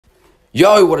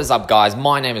Yo, what is up guys?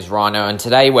 My name is Rhino and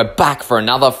today we're back for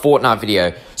another Fortnite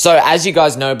video. So as you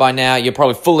guys know by now, you're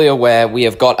probably fully aware we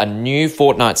have got a new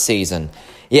Fortnite season.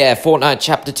 Yeah, Fortnite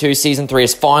Chapter 2 Season 3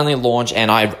 is finally launched and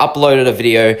I've uploaded a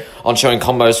video on showing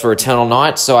combos for Eternal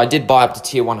Night. So I did buy up to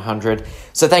tier 100.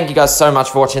 So thank you guys so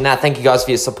much for watching that. Thank you guys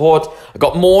for your support. I've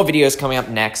got more videos coming up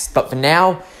next, but for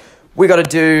now, we got to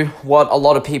do what a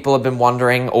lot of people have been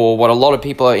wondering, or what a lot of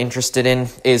people are interested in,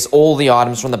 is all the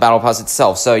items from the Battle Pass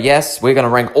itself. So yes, we're going to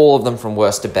rank all of them from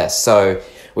worst to best. So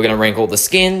we're going to rank all the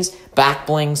skins,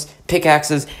 backblings,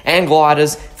 pickaxes, and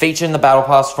gliders featuring the Battle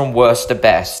Pass from worst to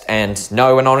best. And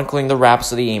no, we're not including the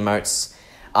wraps or the emotes.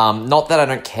 Not that I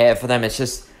don't care for them, it's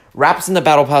just wraps in the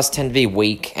Battle Pass tend to be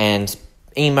weak, and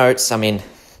emotes, I mean,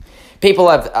 people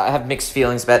have mixed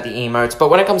feelings about the emotes, but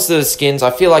when it comes to the skins,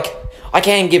 I feel like I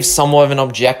can give somewhat of an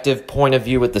objective point of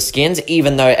view with the skins,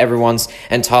 even though everyone's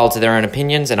entitled to their own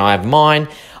opinions, and I have mine.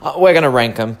 We're going to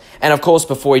rank them. And of course,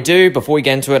 before we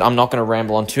get into it, I'm not going to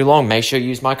ramble on too long. Make sure you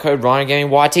use my code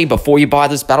RhinoGamingYT before you buy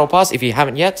this Battle Pass, if you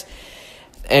haven't yet.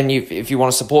 And if you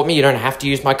want to support me, you don't have to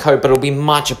use my code, but it'll be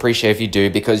much appreciated if you do,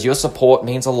 because your support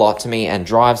means a lot to me and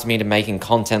drives me to making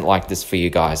content like this for you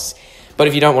guys. But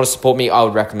if you don't want to support me, I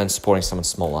would recommend supporting someone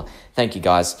smaller. Thank you,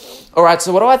 guys. Alright,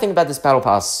 so what do I think about this Battle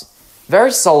Pass?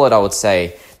 Very solid, I would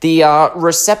say. The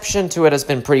reception to it has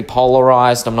been pretty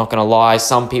polarized, I'm not going to lie.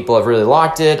 Some people have really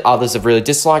liked it, others have really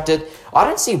disliked it. I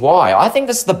don't see why. I think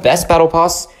this is the best Battle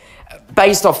Pass,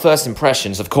 based off first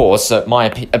impressions, of course. So my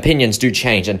opinions do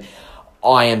change, and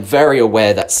I am very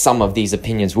aware that some of these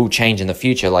opinions will change in the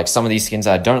future. Like some of these skins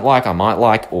I don't like, I might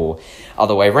like, or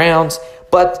other way around.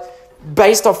 But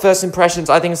based off first impressions,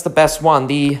 I think it's the best one.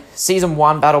 The Season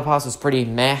 1 Battle Pass was pretty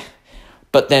meh,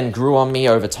 but then grew on me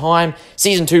over time.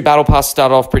 Season 2 Battle Pass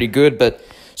started off pretty good, but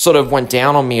sort of went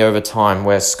down on me over time,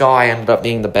 where Sky ended up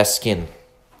being the best skin.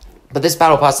 But this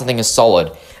Battle Pass, I think, is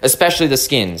solid, especially the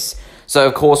skins. So,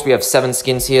 of course, we have 7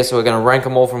 skins here, so we're going to rank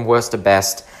them all from worst to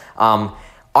best. I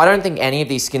don't think any of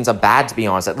these skins are bad, to be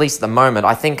honest, at least at the moment.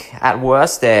 I think at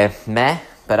worst, they're meh,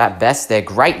 but at best, they're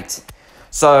great.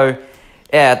 So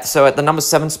yeah, so at the number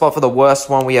 7 spot for the worst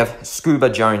one, we have Scuba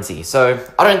Jonesy. So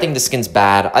I don't think the skin's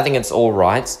bad. I think it's all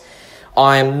right.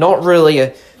 I'm not really a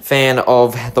fan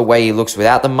of the way he looks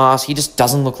without the mask. He just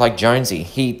doesn't look like Jonesy.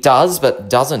 He does, but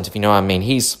doesn't, if you know what I mean.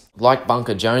 He's like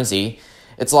Bunker Jonesy.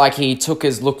 It's like he took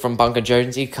his look from Bunker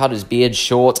Jonesy, cut his beard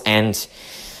short, and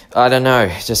I don't know,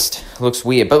 it just looks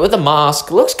weird. But with the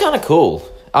mask, looks kind of cool.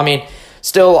 I mean,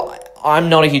 still, I'm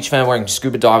not a huge fan of wearing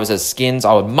scuba divers as skins.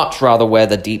 I would much rather wear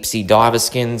the deep sea diver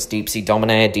skins, deep sea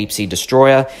dominator, deep sea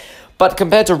destroyer. But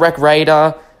compared to Wreck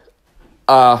Raider,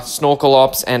 Snorkel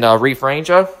Ops, and Reef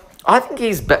Ranger, I think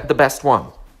he's the best one.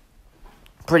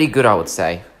 Pretty good, I would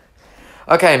say.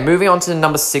 Okay, moving on to the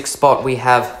number 6 spot, we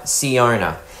have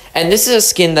Siona. And this is a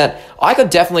skin that I could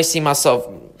definitely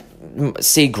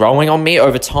see growing on me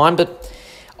over time, but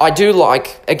I do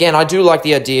like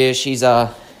the idea. She's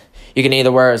you can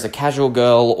either wear her as a casual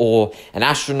girl or an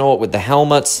astronaut with the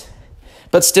helmet.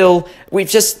 But still, the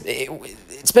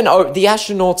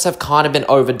astronauts have kind of been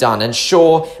overdone. And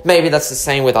sure, maybe that's the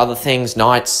same with other things,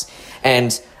 knights.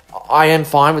 And I am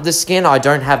fine with this skin. I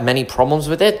don't have many problems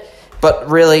with it. But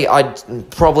really,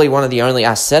 probably one of the only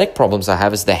aesthetic problems I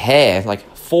have is the hair. Like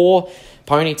 4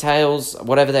 ponytails,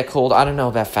 whatever they're called. I don't know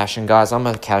about fashion, guys. I'm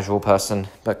a casual person.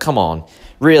 But come on,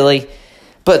 really?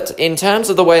 But in terms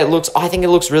of the way it looks, I think it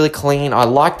looks really clean. I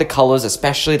like the colors,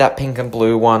 especially that pink and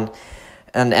blue one.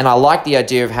 And I like the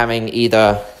idea of having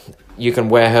either you can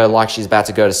wear her like she's about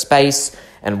to go to space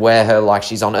and wear her like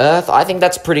she's on Earth. I think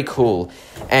that's pretty cool.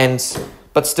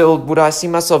 But still, would I see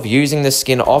myself using this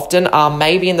skin often?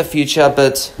 Maybe in the future,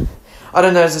 but I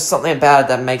don't know. There's just something about it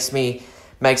that makes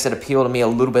it appeal to me a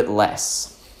little bit less.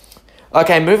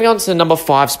 Okay, moving on to the number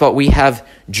 5 spot, we have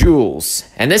Jules.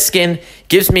 And this skin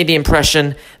gives me the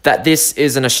impression that this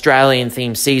is an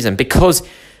Australian-themed season. Because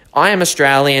I am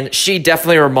Australian, she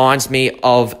definitely reminds me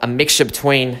of a mixture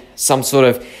between some sort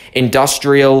of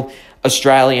industrial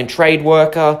Australian trade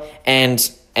worker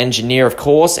and engineer, of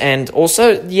course. And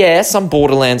also, yeah, some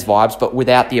Borderlands vibes, but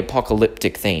without the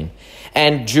apocalyptic theme.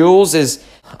 And Jules is...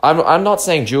 I'm not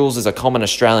saying Jules is a common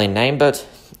Australian name, but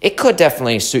it could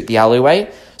definitely suit the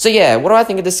alleyway. So yeah, what do I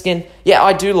think of this skin? Yeah,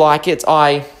 I do like it.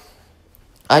 I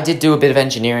did do a bit of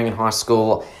engineering in high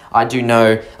school. I do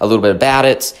know a little bit about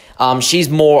it. She's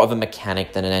more of a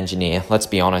mechanic than an engineer, let's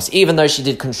be honest. Even though she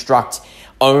did construct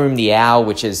Ohm the Owl,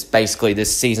 which is basically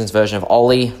this season's version of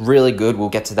Ollie. Really good, we'll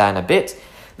get to that in a bit.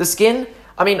 The skin,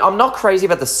 I mean, I'm not crazy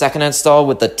about the second-hand style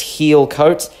with the teal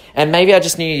coat. And maybe I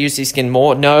just need to use this skin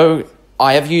more. No,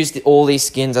 I have used all these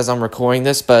skins as I'm recording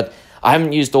this, but I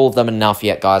haven't used all of them enough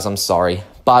yet, guys. I'm sorry.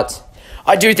 But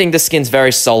I do think the skin's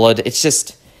very solid. It's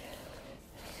just,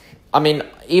 I mean,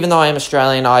 even though I am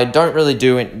Australian, I don't really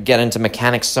get into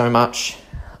mechanics so much.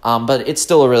 But it's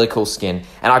still a really cool skin.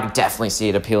 And I can definitely see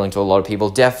it appealing to a lot of people.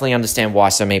 Definitely understand why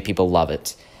so many people love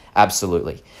it.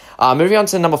 Absolutely. Moving on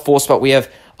to the number 4 spot, we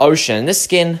have Ocean. This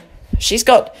skin, she's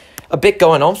got a bit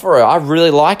going on for her. I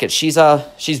really like it. She's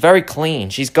very clean.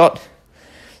 She's got,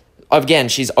 again,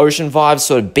 she's ocean vibes,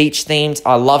 sort of beach themed.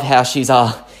 I love how she's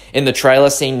in the trailer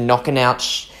scene knocking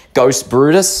out Ghost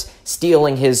Brutus,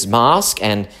 stealing his mask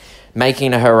and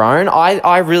making her own.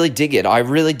 I really dig it. I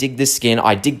really dig this skin.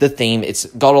 I dig the theme. It's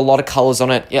got a lot of colors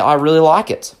on it. Yeah, I really like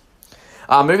it.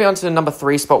 Moving on to the number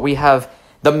 3 spot, we have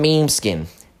the meme skin,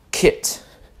 Kit.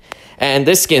 And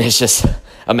this skin is just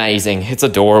amazing. It's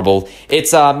adorable.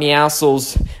 It's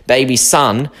Meowscles' baby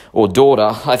son, or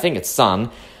daughter, I think it's son,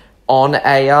 on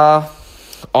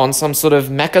some sort of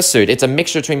mecha suit. It's a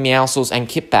mixture between Meowscles and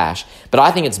Kit Bash. But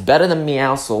I think it's better than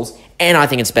Meowscles, and I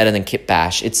think it's better than Kit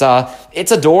Bash. It's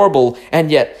adorable,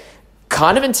 and yet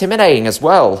kind of intimidating as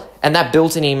well. And that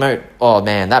built-in emote, oh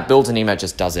man, that built-in emote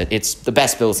just does it. It's the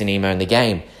best built-in emote in the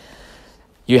game.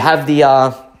 You have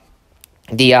the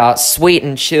sweet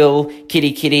and chill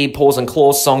kitty kitty paws and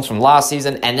claws songs from last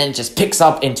season, and then just picks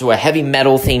up into a heavy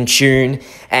metal themed tune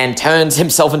and turns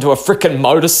himself into a freaking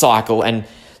motorcycle and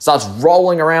starts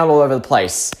rolling around all over the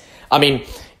place. I mean,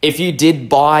 if you did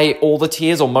buy all the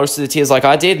tiers or most of the tiers like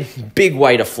I did, big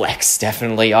way to flex,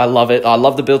 definitely. I love it. I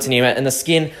love the built-in emote, and the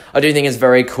skin I do think is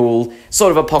very cool,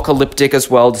 sort of apocalyptic as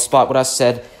well, despite what I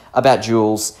said about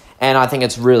Jules, and I think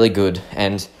it's really good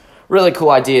and really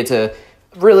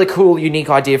cool unique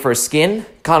idea for a skin.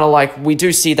 Kind of like, we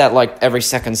do see that like every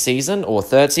second season or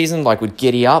third season, like with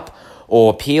Giddy Up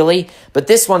or Peely. But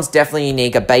this one's definitely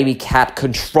unique, a baby cat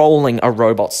controlling a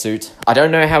robot suit. I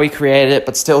don't know how he created it,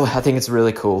 but still, I think it's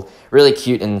really cool. Really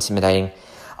cute and intimidating.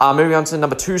 Moving on to the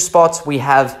number 2 spots, we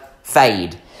have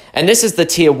Fade. And this is the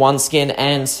tier 1 skin,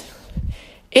 and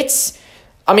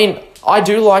I mean, I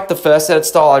do like the first edit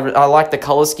style. I like the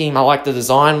color scheme. I like the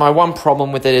design. My one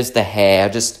problem with it is the hair.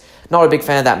 Just not a big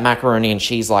fan of that macaroni and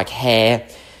cheese-like hair.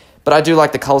 But I do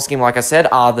like the color scheme, like I said.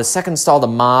 The second style, the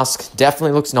mask,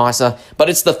 definitely looks nicer. But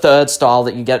it's the third style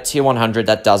that you get at tier 100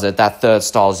 that does it. That third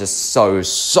style is just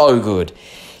so good.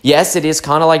 Yes, it is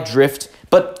kind of like Drift.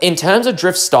 But in terms of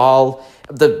Drift style,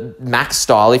 the max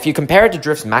style, if you compare it to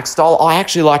Drift's max style, I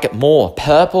actually like it more.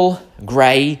 Purple,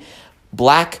 grey,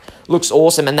 black looks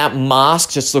awesome. And that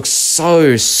mask just looks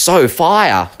so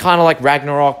fire. Kind of like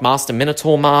Ragnarok, Master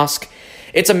Minotaur mask.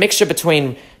 It's a mixture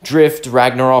between Drift,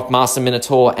 Ragnarok, Master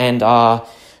Minotaur, and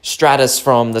Stratus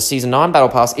from the Season 9 Battle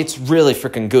Pass. It's really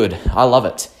freaking good. I love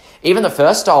it. Even the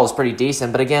first style is pretty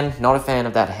decent, but again, not a fan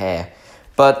of that hair.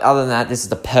 But other than that, this is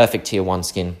the perfect tier 1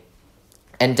 skin.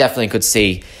 And definitely could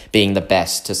see being the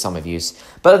best to some of yous.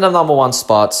 But at the number 1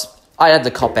 spot, I had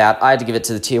to cop out. I had to give it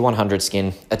to the tier 100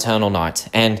 skin, Eternal Night.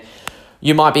 And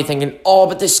you might be thinking, oh,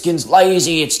 but this skin's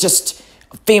lazy. It's just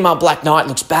female Black Knight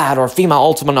looks bad, or female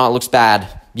Ultimate Knight looks bad.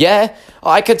 Yeah,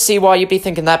 I could see why you'd be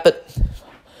thinking that, but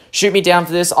shoot me down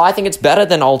for this. I think it's better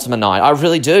than Ultimate Knight. I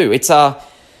really do.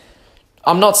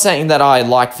 I'm not saying that I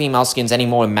like female skins any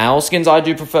more than male skins. I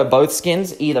do prefer both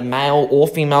skins, either male or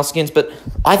female skins, but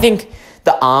I think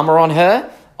the armor on her,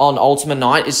 on Ultimate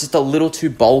Knight, is just a little too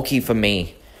bulky for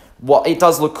me. It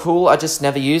does look cool, I just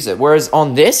never use it. Whereas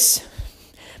on this,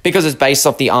 because it's based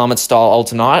off the armored style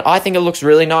Ultimate Knight, I think it looks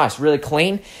really nice, really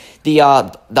clean. The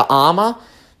armor,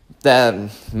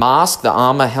 the mask, the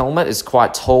armor helmet is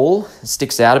quite tall. It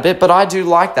sticks out a bit, but I do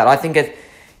like that. I think it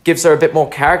gives her a bit more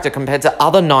character compared to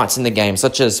other knights in the game,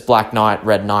 such as Black Knight,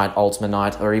 Red Knight, Ultimate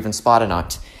Knight, or even Spider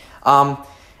Knight.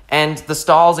 And the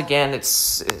styles, again, it's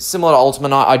similar to Ultimate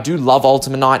Knight. I do love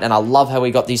Ultimate Knight, and I love how we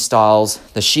got these styles.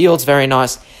 The shield's very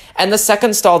nice. And the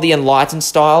second style, the Enlightened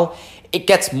style, it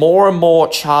gets more and more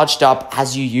charged up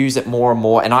as you use it more and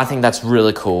more, and I think that's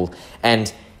really cool.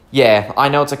 And yeah, I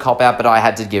know it's a cop-out, but I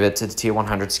had to give it to the tier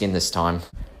 100 skin this time.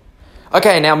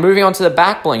 Okay, now moving on to the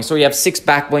back bling. So we have 6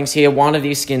 back blings here. One of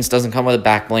these skins doesn't come with a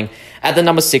back bling. At the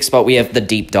number 6 spot, we have the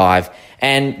Deep Dive.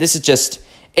 And this is just,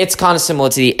 it's kind of similar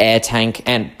to the Air Tank,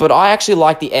 but I actually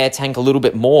like the Air Tank a little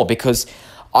bit more because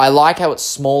I like how it's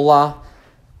smaller.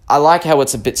 I like how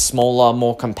it's a bit smaller,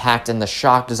 more compact, and the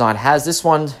shark design has. This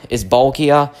one is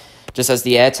bulkier, just as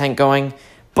the Air Tank going.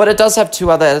 But it does have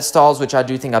 2 other edit styles, which I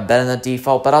do think are better than the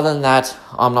default. But other than that,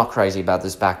 I'm not crazy about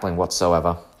this back bling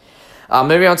whatsoever.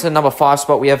 Moving on to the number 5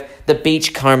 spot, we have the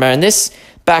Beach Combo. And this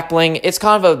back bling, it's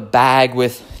kind of a bag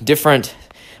with different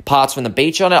parts from the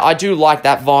beach on it. I do like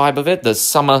that vibe of it, the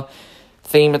summer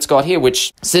theme it's got here,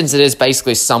 which since it is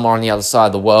basically somewhere on the other side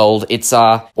of the world, it's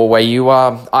or where you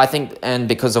are, I think, and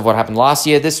because of what happened last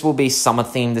year, this will be summer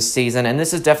themed this season, and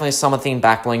this is definitely a summer themed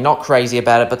backbling. Not crazy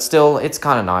about it, but still, it's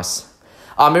kind of nice.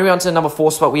 Moving on to the number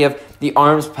 4 spot, we have the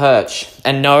Ohms Perch,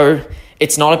 and no,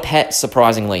 it's not a pet,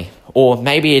 surprisingly, or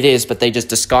maybe it is, but they just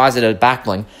disguise it as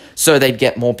backbling so they'd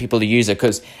get more people to use it,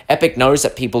 because Epic knows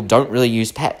that people don't really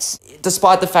use pets,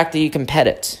 despite the fact that you can pet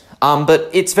it. But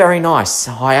it's very nice.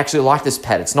 I actually like this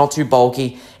pet. It's not too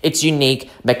bulky. It's unique.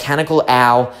 Mechanical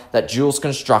owl that Jules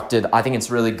constructed. I think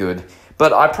it's really good.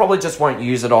 But I probably just won't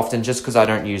use it often just because I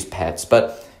don't use pets.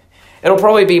 But it'll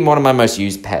probably be one of my most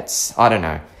used pets. I don't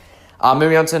know.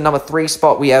 Moving on to the number 3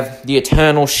 spot, we have the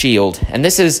Eternal Shield. And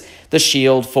this is the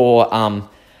shield for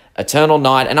Eternal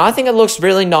Night. And I think it looks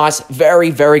really nice.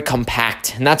 Very, very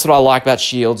compact. And that's what I like about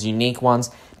shields. Unique ones.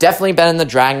 Definitely better than the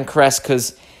Dragon Crest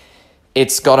because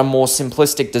it's got a more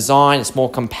simplistic design, it's more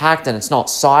compact, and it's not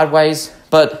sideways.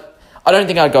 But I don't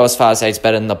think I'd go as far as say it's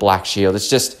better than the Black Shield. It's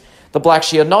just the Black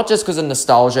Shield, not just because of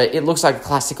nostalgia. It looks like a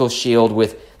classical shield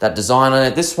with that design on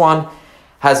it. This one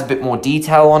has a bit more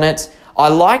detail on it. I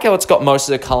like how it's got most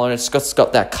of the color, and it's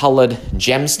got that colored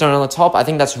gemstone on the top. I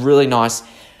think that's really nice.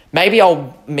 Maybe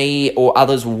me or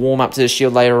others will warm up to the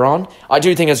shield later on. I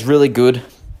do think it's really good,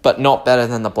 but not better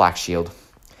than the Black Shield.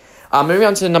 Moving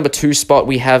on to the number 2 spot,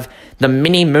 we have the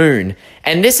Mini Moon.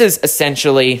 And this is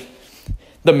essentially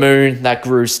the moon that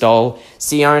Gru stole.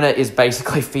 Siona is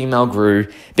basically female Gru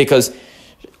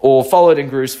or followed in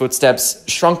Gru's footsteps,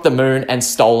 shrunk the moon and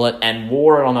stole it and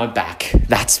wore it on her back.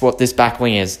 That's what this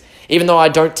backbling is. Even though I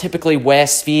don't typically wear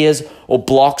spheres or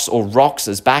blocks or rocks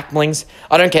as backblings,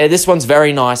 I don't care. This one's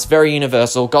very nice, very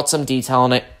universal, got some detail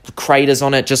on it, craters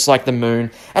on it, just like the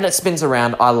moon, and it spins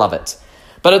around. I love it.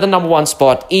 But at the number 1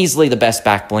 spot, easily the best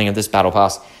backbling of this battle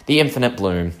pass, the Infinite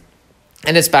Bloom.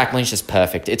 And its backbling is just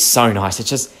perfect. It's so nice. It's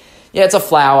just, yeah, it's a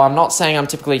flower. I'm not saying I'm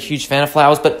typically a huge fan of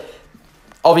flowers, but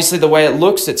obviously the way it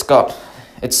looks, it's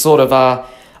sort of,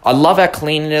 I love how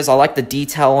clean it is. I like the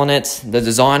detail on it, the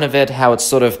design of it, how it's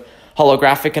sort of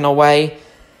holographic in a way.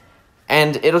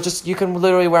 And you can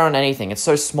literally wear on anything. It's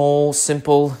so small,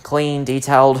 simple, clean,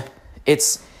 detailed.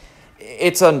 It's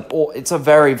a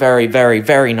very, very, very,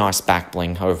 very nice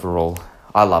backbling overall.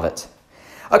 I love it.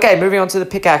 Okay, moving on to the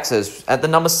pickaxes. At the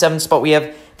number 7 spot, we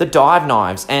have the dive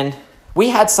knives. And we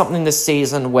had something this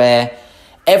season where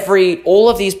all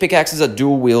of these pickaxes are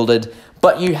dual-wielded,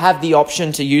 but you have the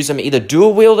option to use them either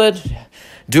dual-wielded,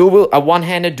 a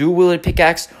one-handed dual-wielded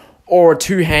pickaxe, or a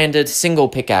two-handed single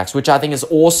pickaxe, which I think is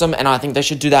awesome, and I think they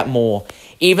should do that more.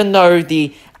 Even though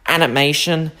the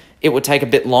animation, it would take a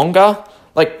bit longer.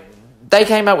 Like, they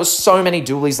came out with so many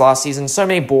dualies last season, so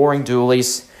many boring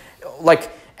dualies.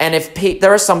 And if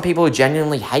there are some people who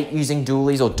genuinely hate using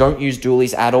dualies or don't use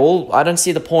dualies at all, I don't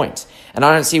see the point. And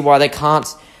I don't see why they can't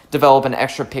develop an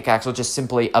extra pickaxe or just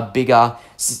simply a bigger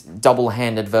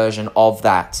double-handed version of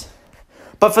that.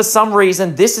 But for some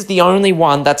reason, this is the only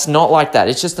one that's not like that.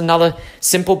 It's just another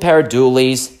simple pair of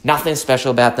dualies, nothing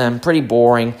special about them, pretty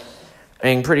boring,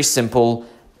 pretty simple.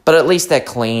 But at least they're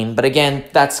clean. But again,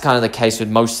 that's kind of the case with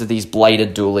most of these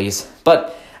bladed dualies.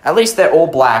 But at least they're all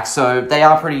black, so they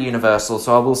are pretty universal,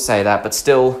 so I will say that. But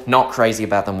still, not crazy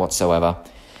about them whatsoever.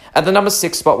 At the number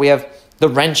 6 spot, we have the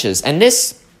wrenches. And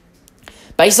this,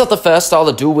 based off the first style,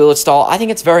 the dual-wielded style, I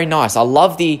think it's very nice. I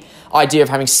love the idea of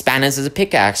having spanners as a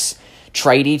pickaxe.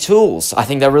 Tradey tools. I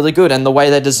think they're really good. And the way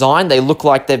they're designed, they look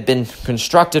like they've been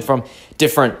constructed from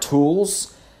different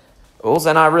tools.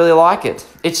 And I really like it.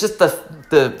 It's just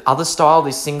the other style,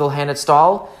 the single-handed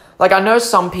style. Like, I know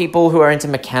some people who are into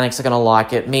mechanics are going to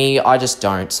like it. Me, I just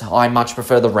don't. I much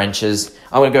prefer the wrenches.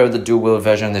 I'm going to go with the dual-wielded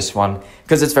version of this one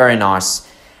because it's very nice.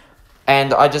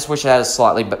 And I just wish it had a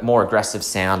slightly bit more aggressive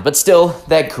sound. But still,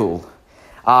 they're cool.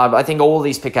 I think all of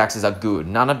these pickaxes are good.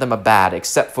 None of them are bad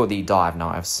except for the dive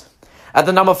knives. At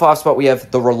the number 5 spot, we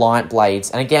have the Reliant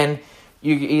Blades. And again,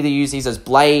 you either use these as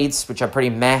blades, which are pretty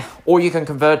meh, or you can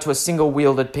convert to a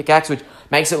single-wielded pickaxe, which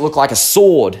makes it look like a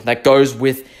sword that goes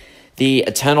with the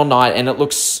Eternal Night, and it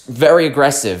looks very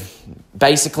aggressive.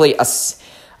 Basically,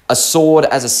 a sword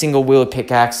as a single-wielded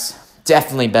pickaxe,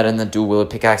 definitely better than the dual-wielded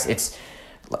pickaxe. It's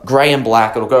grey and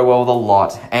black. It'll go well with a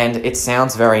lot, and it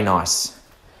sounds very nice.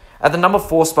 At the number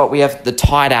 4 spot, we have the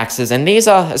Tide Axes, and these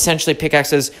are essentially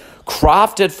pickaxes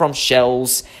crafted from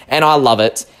shells, and I love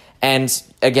it. And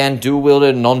again,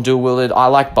 dual-wielded, non-dual-wielded, I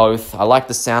like both. I like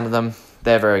the sound of them.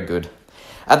 They're very good.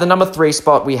 At the number 3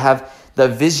 spot, we have the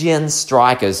Vision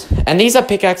Strikers. And these are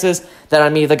pickaxes that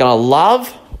I'm either going to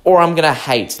love or I'm going to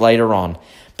hate later on.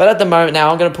 But at the moment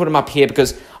now, I'm going to put them up here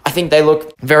because I think they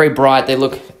look very bright. They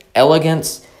look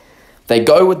elegant. They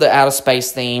go with the outer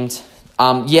space themed.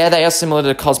 Yeah, they are similar to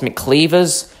the Cosmic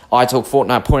Cleavers. I took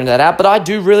Fortnite pointing that out, but I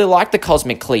do really like the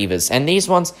Cosmic Cleavers, and these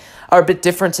ones are a bit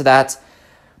different to that.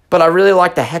 But I really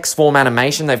like the hex form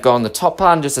animation they've got on the top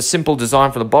part and just a simple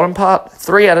design for the bottom part.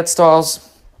 3 edit styles.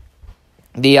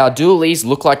 The dualies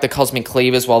look like the Cosmic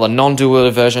Cleavers, while the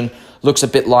non-dual version looks a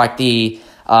bit like the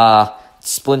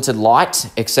Splintered Light,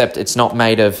 except it's not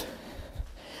made of,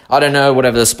 I don't know,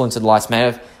 whatever the Splintered Light's made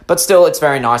of. But still, it's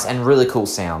very nice and really cool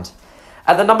sound.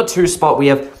 At the number 2 spot, we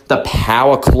have the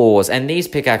Power Claws, and these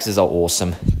pickaxes are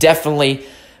awesome. Definitely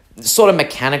sort of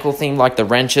mechanical theme like the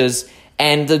wrenches,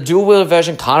 and the dual-wielder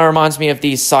version kind of reminds me of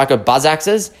these Psycho Buzz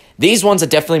Axes. These ones are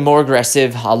definitely more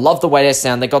aggressive. I love the way they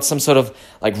sound. They got some sort of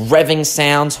like revving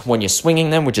sound when you're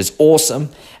swinging them, which is awesome,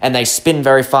 and they spin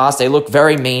very fast. They look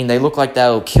very mean. They look like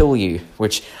they'll kill you,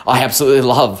 which I absolutely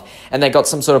love, and they got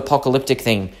some sort of apocalyptic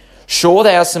thing. Sure,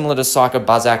 they are similar to Psycho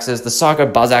Buzz Axes. The Psycho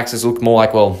Buzz Axes look more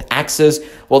like, well, axes.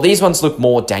 Well, these ones look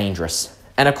more dangerous.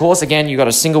 And of course, again, you got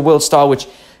a single wield style, which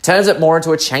turns it more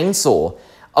into a chainsaw.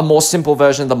 A more simple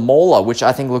version of the Mauler, which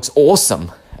I think looks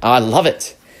awesome. I love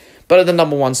it. But at the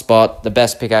number 1 spot, the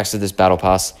best pickaxe of this battle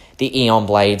pass, the Eon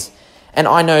Blades. And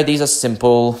I know these are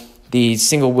simple. The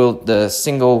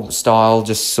single style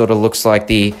just sort of looks like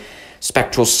the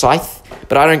Spectral Scythe.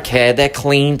 But I don't care. They're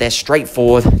clean. They're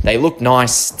straightforward. They look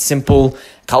nice, simple,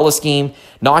 color scheme,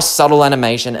 nice subtle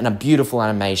animation, and a beautiful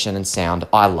animation and sound.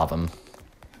 I love them.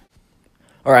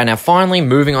 Alright, now finally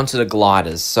moving on to the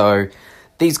gliders. So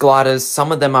these gliders,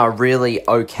 some of them are really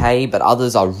okay, but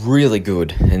others are really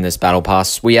good in this battle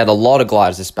pass. We had a lot of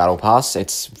gliders this battle pass. It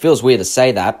feels weird to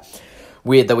say that.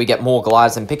 Weird that we get more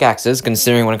gliders than pickaxes,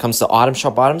 considering when it comes to item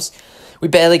shop items. We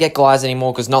barely get gliders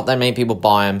anymore because not that many people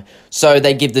buy them. So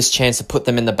they give this chance to put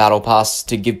them in the battle pass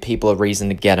to give people a reason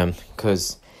to get them.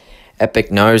 Because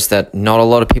Epic knows that not a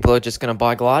lot of people are just going to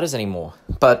buy gliders anymore.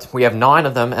 But we have 9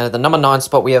 of them. And at the number 9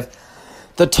 spot, we have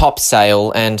the Top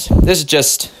Sail. And this is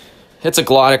just, it's a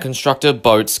glider constructor,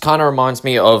 boats. Kind of reminds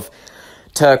me of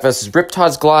Turk vs.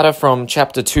 Riptide's glider from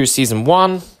Chapter 2, Season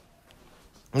 1.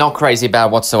 Not crazy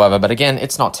bad whatsoever, but again,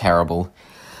 it's not terrible.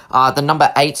 The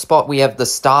number 8 spot, we have the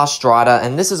Star Strider,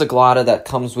 and this is a glider that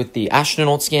comes with the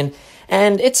astronaut skin,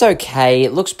 and it's okay.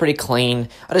 It looks pretty clean.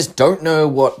 I just don't know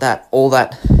what all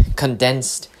that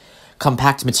condensed,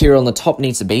 compact material on the top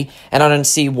needs to be, and I don't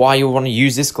see why you would want to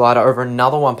use this glider over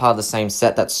another one part of the same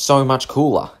set that's so much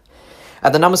cooler.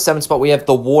 At the number 7 spot, we have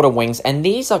the Water Wings, and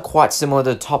these are quite similar to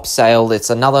the Top Sail. It's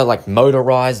another like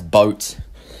motorized boat.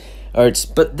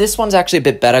 But this one's actually a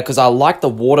bit better because I like the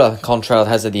water contrail it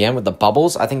has at the end with the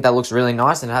bubbles. I think that looks really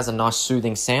nice and it has a nice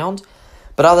soothing sound.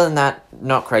 But other than that,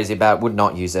 not crazy about it, would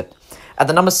not use it. At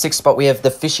the number 6 spot, we have the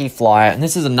Fishy Flyer. And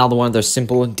this is another one of those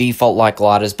simple default-like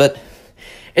gliders. But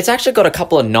it's actually got a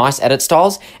couple of nice edit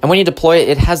styles. And when you deploy it,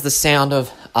 it has the sound of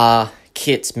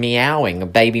kits meowing,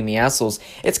 baby meowscles.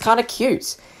 It's kind of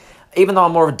cute. Even though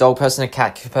I'm more of a dog person, a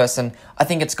cat person, I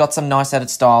think it's got some nice edit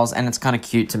styles and it's kind of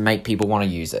cute to make people want to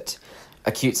use it.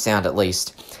 A cute sound at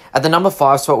least. At the number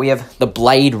 5 spot, we have the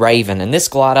Blade Raven. And this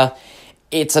glider,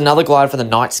 it's another glider for the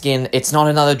night skin. It's not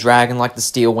another dragon like the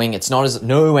Steel Wing. It's not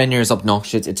nowhere near as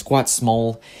obnoxious. It's quite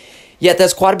small. Yet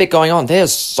there's quite a bit going on.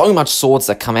 There's so much swords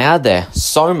that come out there.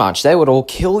 So much. They would all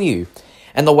kill you.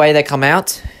 And the way they come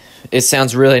out, it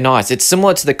sounds really nice. It's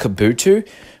similar to the Kabuto,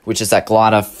 which is that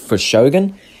glider for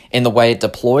Shogun, in the way it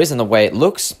deploys and the way it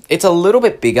looks. It's a little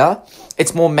bit bigger.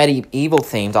 It's more medieval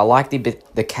themed. I like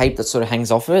the cape that sort of hangs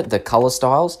off of it, the color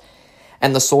styles.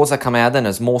 And the swords that come out then,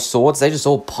 there's more swords. They just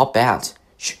all pop out.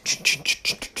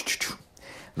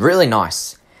 Really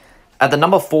nice. At the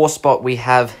number 4 spot, we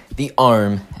have the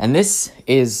Ohm. And this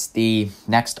is the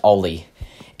next Ollie.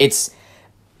 It's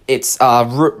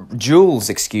Jules,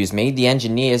 the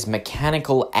engineer's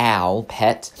mechanical owl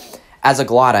pet, as a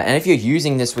glider. And if you're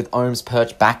using this with Ohm's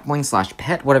Perch BACKBLING /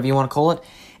 pet, whatever you want to call it,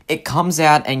 it comes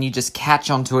out and you just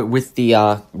catch onto it with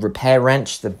the repair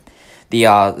wrench, the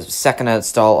second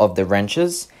style of the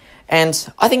wrenches. And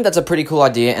I think that's a pretty cool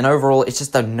idea. And overall, it's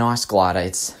just a nice glider.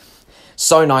 It's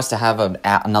so nice to have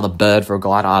another bird for a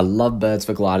glider. I love birds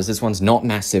for gliders. This one's not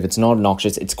massive. It's not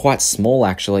obnoxious. It's quite small,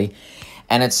 actually.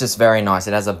 And it's just very nice.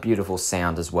 It has a beautiful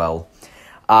sound as well.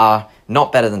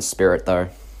 Not better than Spirit, though.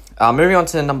 Moving on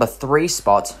to the number 3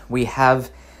 spot, we have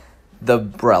the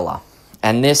Umbrella.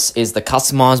 And this is the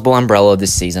customizable umbrella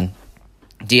this season.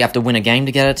 Do you have to win a game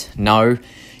to get it? No.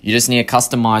 You just need to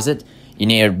customize it. You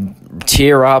need to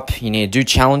tier up. You need to do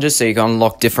challenges so you can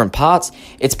unlock different parts.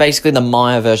 It's basically the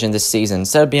Maya version this season.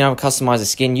 Instead of being able to customize a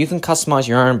skin, you can customize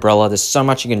your own umbrella. There's so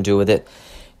much you can do with it.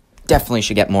 Definitely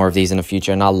should get more of these in the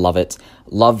future, and I love it.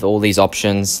 Love all these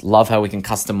options. Love how we can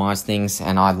customize things,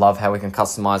 and I love how we can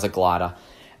customize a glider.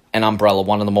 an umbrella,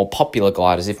 one of the more popular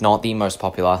gliders, if not the most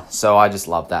popular. So I just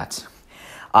love that.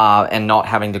 And not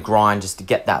having to grind just to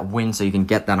get that win so you can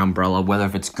get that umbrella, whether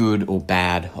if it's good or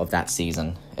bad of that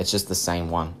season. It's just the same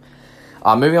one.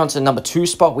 Moving on to the number 2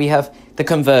 spot, we have the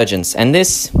Convergence. And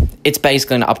this, it's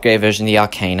basically an upgrade version of the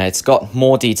Arcana. It's got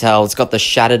more detail. It's got the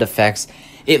shattered effects.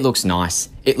 It looks nice.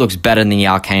 It looks better than the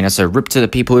Arcana. So rip to the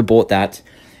people who bought that.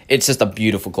 It's just a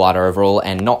beautiful glider overall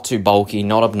and not too bulky,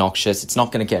 not obnoxious. It's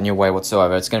not going to get in your way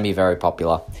whatsoever. It's going to be very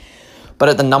popular. But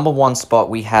at the number 1 spot,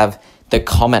 we have the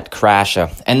Comet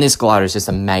Crasher. And this glider is just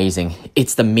amazing.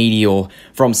 It's the Meteor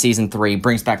from Season 3.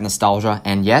 Brings back nostalgia.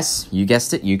 And yes, you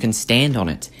guessed it, you can stand on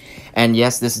it. And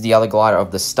yes, this is the other glider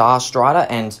of the Star Strider.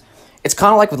 And it's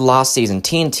kind of like with last season.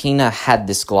 Tina had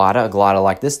this glider, a glider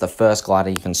like this. The first glider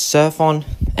you can surf on.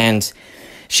 And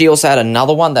she also had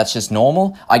another one that's just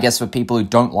normal. I guess for people who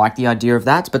don't like the idea of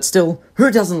that. But still,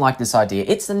 who doesn't like this idea?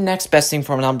 It's the next best thing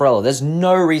from an umbrella. There's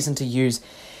no reason to use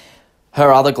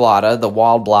her other glider, the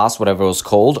Wild Blast, whatever it was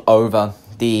called, over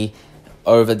the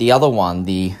other one,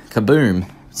 the Kaboom.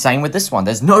 Same with this one.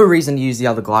 There's no reason to use the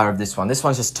other glider of this one. This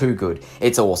one's just too good.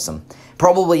 It's awesome.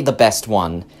 Probably the best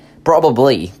one.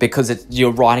 Probably, because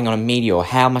you're riding on a Meteor.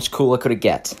 How much cooler could it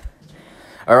get?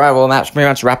 Alright, well, that pretty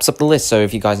much wraps up the list. So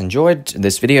if you guys enjoyed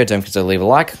this video, don't forget to leave a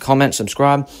like, comment,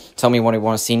 subscribe. Tell me what you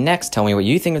want to see next. Tell me what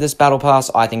you think of this Battle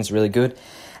Pass. I think it's really good.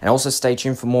 And also stay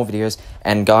tuned for more videos.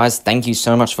 And guys, thank you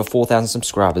so much for 4,000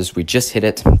 subscribers. We just hit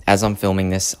it as I'm filming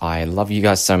this. I love you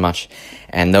guys so much.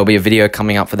 And there'll be a video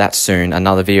coming up for that soon.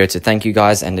 Another video to thank you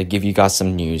guys and to give you guys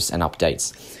some news and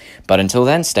updates. But until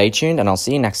then, stay tuned and I'll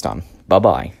see you next time.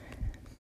 Bye-bye.